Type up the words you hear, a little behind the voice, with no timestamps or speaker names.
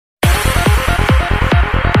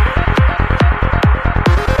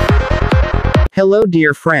Hello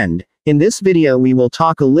dear friend, in this video we will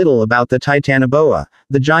talk a little about the Titanoboa,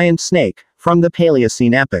 the giant snake, from the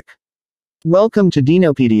Paleocene Epoch. Welcome to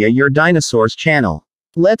DinoPedia, your dinosaurs channel.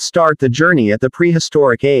 Let's start the journey at the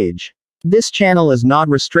prehistoric age. This channel is not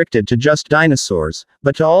restricted to just dinosaurs,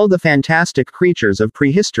 but to all the fantastic creatures of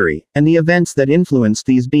prehistory, and the events that influenced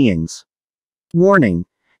these beings. Warning.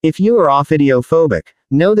 If you are ophidiophobic,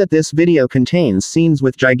 know that this video contains scenes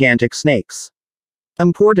with gigantic snakes.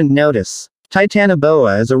 Important notice.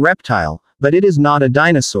 Titanoboa is a reptile, but it is not a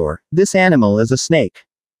dinosaur. This animal is a snake.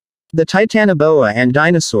 The Titanoboa and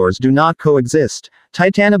dinosaurs do not coexist.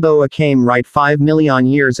 Titanoboa came right 5 million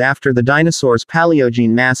years after the dinosaurs' Paleogene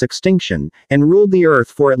mass extinction, and ruled the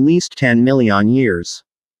Earth for at least 10 million years.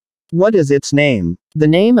 What is its name? The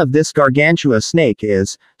name of this gargantua snake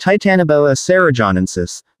is Titanoboa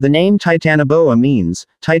serogenesis. The name Titanoboa means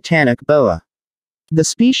Titanic boa. The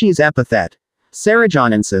species epithet,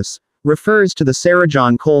 Serogenesis, refers to the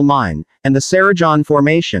Serogene coal mine, and the Serogene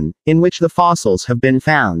formation, in which the fossils have been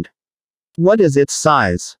found. What is its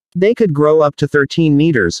size? They could grow up to 13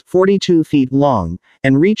 meters, 42 feet long,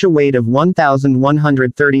 and reach a weight of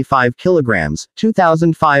 1,135 kilograms,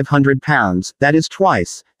 2,500 pounds, that is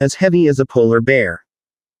twice as heavy as a polar bear.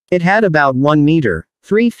 It had about 1 meter,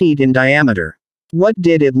 3 feet in diameter. What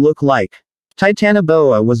did it look like?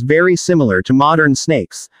 Titanoboa was very similar to modern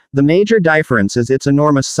snakes. The major difference is its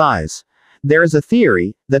enormous size. There is a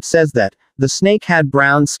theory that says that the snake had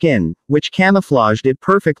brown skin, which camouflaged it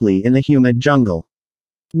perfectly in the humid jungle.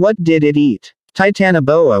 What did it eat?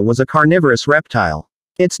 Titanoboa was a carnivorous reptile.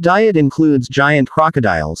 Its diet includes giant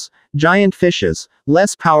crocodiles, giant fishes,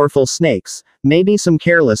 less powerful snakes, maybe some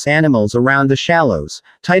careless animals around the shallows.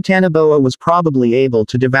 Titanoboa was probably able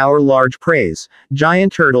to devour large prey.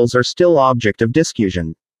 Giant turtles are still object of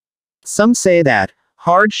discussion. Some say that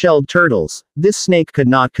hard-shelled turtles, this snake could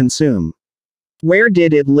not consume. Where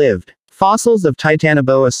did it live? Fossils of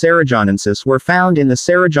Titanoboa serogenesis were found in the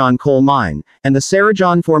Serogene coal mine, and the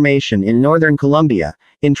Serogene Formation in northern Colombia,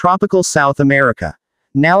 in tropical South America.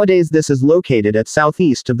 Nowadays this is located at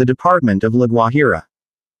southeast of the department of La Guajira.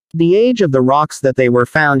 The age of the rocks that they were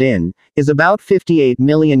found in, is about 58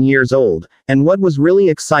 million years old, and what was really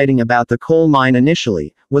exciting about the coal mine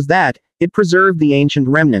initially, was that, it preserved the ancient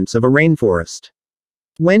remnants of a rainforest.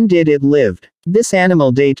 When did it live? This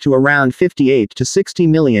animal dates to around 58 to 60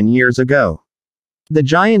 million years ago. The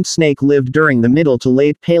giant snake lived during the Middle to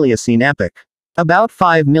Late Paleocene Epoch. About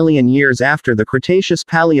 5 million years after the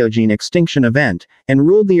Cretaceous-Paleogene extinction event, and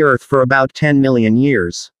ruled the Earth for about 10 million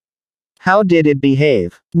years. How did it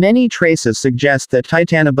behave? Many traces suggest that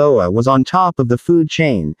Titanoboa was on top of the food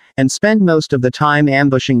chain, and spent most of the time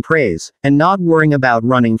ambushing prey, and not worrying about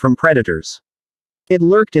running from predators. It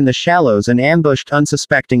lurked in the shallows and ambushed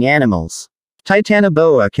unsuspecting animals.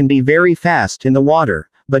 Titanoboa can be very fast in the water,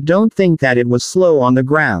 but don't think that it was slow on the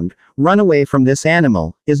ground. Run away from this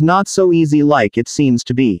animal is not so easy like it seems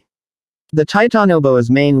to be. The Titanoboa's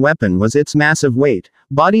main weapon was its massive weight,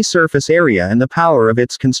 body surface area and the power of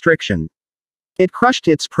its constriction. It crushed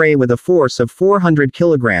its prey with a force of 400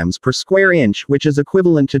 kilograms per square inch, which is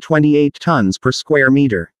equivalent to 28 tons per square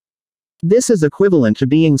meter. This is equivalent to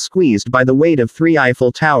being squeezed by the weight of 3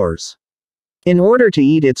 Eiffel Towers. In order to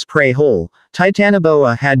eat its prey whole,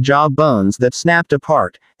 Titanoboa had jaw bones that snapped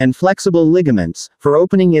apart, and flexible ligaments, for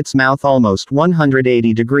opening its mouth almost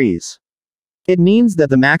 180 degrees. It means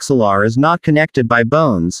that the maxillar is not connected by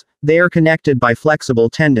bones, they are connected by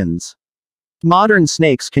flexible tendons. Modern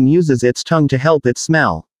snakes can use its tongue to help it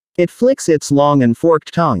smell. It flicks its long and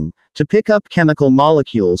forked tongue, to pick up chemical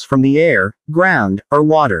molecules from the air, ground, or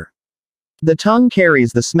water. The tongue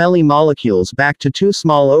carries the smelly molecules back to 2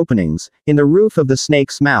 small openings, in the roof of the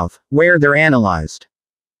snake's mouth, where they're analyzed.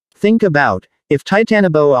 Think about, if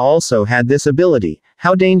Titanoboa also had this ability,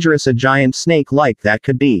 how dangerous a giant snake like that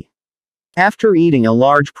could be. After eating a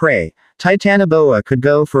large prey, Titanoboa could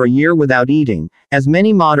go for a year without eating, as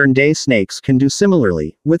many modern-day snakes can do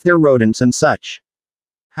similarly, with their rodents and such.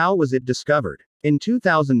 How was it discovered? In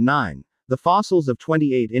 2009, the fossils of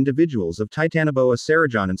 28 individuals of Titanoboa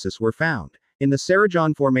serogenesis were found, in the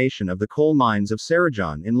Serogene Formation of the coal mines of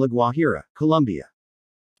Serogene in La Guajira, Colombia.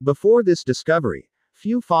 Before this discovery,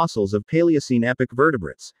 few fossils of Paleocene epoch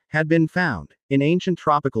vertebrates had been found, in ancient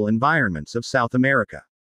tropical environments of South America.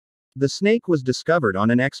 The snake was discovered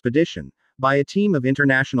on an expedition, by a team of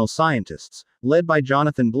international scientists, led by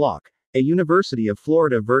Jonathan Block, a University of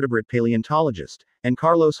Florida vertebrate paleontologist, and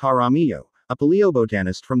Carlos Jaramillo, a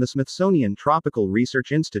paleobotanist from the Smithsonian Tropical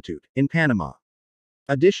Research Institute, in Panama.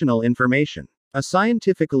 Additional information. A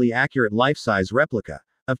scientifically accurate life-size replica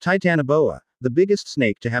of Titanoboa, the biggest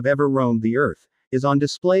snake to have ever roamed the Earth, is on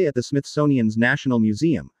display at the Smithsonian's National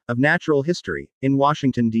Museum of Natural History, in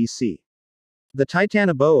Washington, D.C. The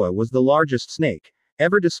Titanoboa was the largest snake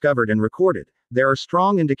ever discovered and recorded. There are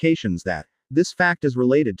strong indications that this fact is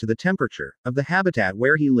related to the temperature of the habitat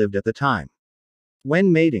where he lived at the time.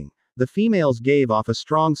 When mating, the females gave off a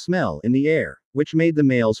strong smell in the air, which made the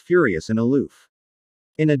males furious and aloof.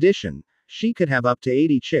 In addition, she could have up to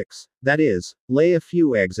 80 chicks, that is, lay a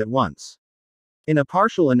few eggs at once. In a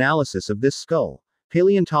partial analysis of this skull,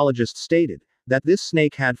 paleontologists stated that this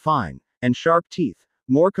snake had fine and sharp teeth,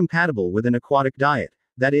 more compatible with an aquatic diet,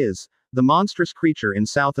 that is, the monstrous creature in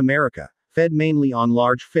South America fed mainly on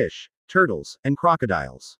large fish, turtles, and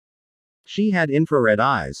crocodiles. She had infrared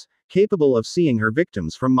eyes, capable of seeing her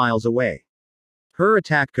victims from miles away. Her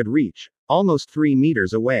attack could reach almost 3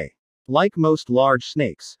 meters away. Like most large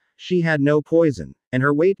snakes, she had no poison, and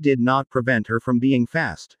her weight did not prevent her from being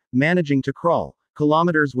fast, managing to crawl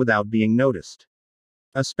kilometers without being noticed.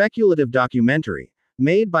 A speculative documentary,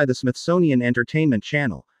 made by the Smithsonian Entertainment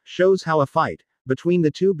Channel, shows how a fight between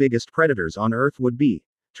the two biggest predators on Earth would be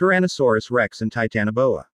Tyrannosaurus rex and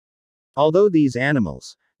Titanoboa. Although these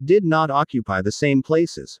animals did not occupy the same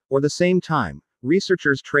places or the same time,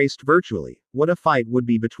 researchers traced virtually what a fight would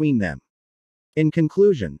be between them. In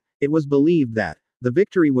conclusion, it was believed that the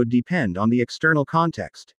victory would depend on the external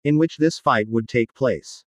context in which this fight would take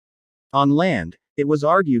place. On land, it was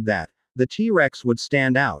argued that the T-Rex would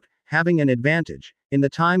stand out, having an advantage in the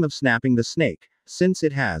time of snapping the snake, since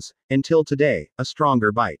it has, until today, a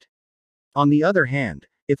stronger bite. On the other hand,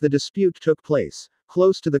 if the dispute took place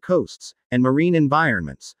close to the coasts and marine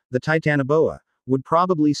environments, the Titanoboa would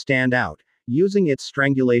probably stand out, using its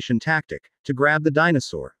strangulation tactic to grab the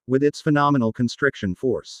dinosaur with its phenomenal constriction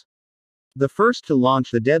force. The first to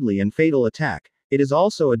launch the deadly and fatal attack, it is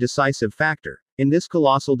also a decisive factor in this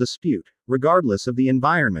colossal dispute, regardless of the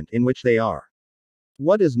environment in which they are.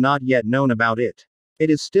 What is not yet known about it? It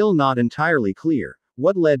is still not entirely clear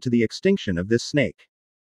what led to the extinction of this snake.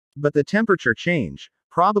 But the temperature change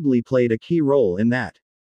probably played a key role in that.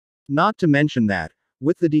 Not to mention that,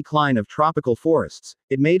 with the decline of tropical forests,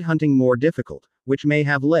 it made hunting more difficult, which may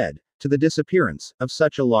have led to the disappearance of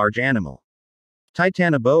such a large animal.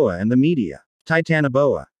 Titanoboa and the media.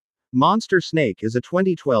 Titanoboa. Monster Snake is a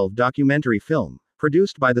 2012 documentary film,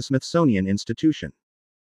 produced by the Smithsonian Institution.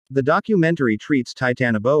 The documentary treats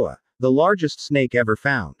Titanoboa, the largest snake ever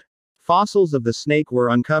found. Fossils of the snake were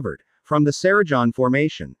uncovered from the Serogenesis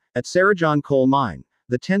Formation at Serogenesis Coal Mine,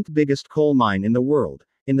 the 10th biggest coal mine in the world,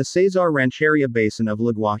 in the Cesar Rancheria Basin of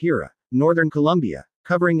La Guajira, northern Colombia,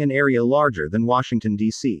 covering an area larger than Washington,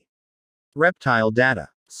 D.C. Reptile data.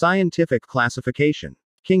 Scientific classification.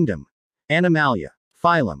 Kingdom. Animalia.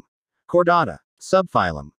 Phylum. Chordata.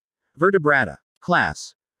 Subphylum. Vertebrata.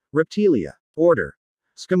 Class. Reptilia. Order.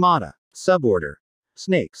 Schemata. Suborder.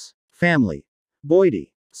 Snakes. Family.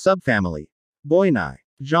 Boidae. Subfamily. Boinae.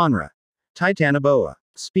 Genre. Titanoboa.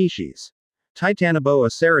 Species. Titanoboa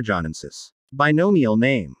serogenesis. Binomial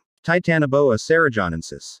name. Titanoboa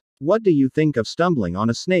serogenesis. What do you think of stumbling on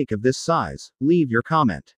a snake of this size? Leave your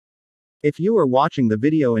comment. If you are watching the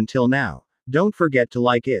video until now, don't forget to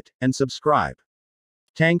like it and subscribe.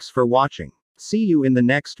 Thanks for watching. See you in the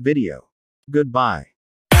next video. Goodbye.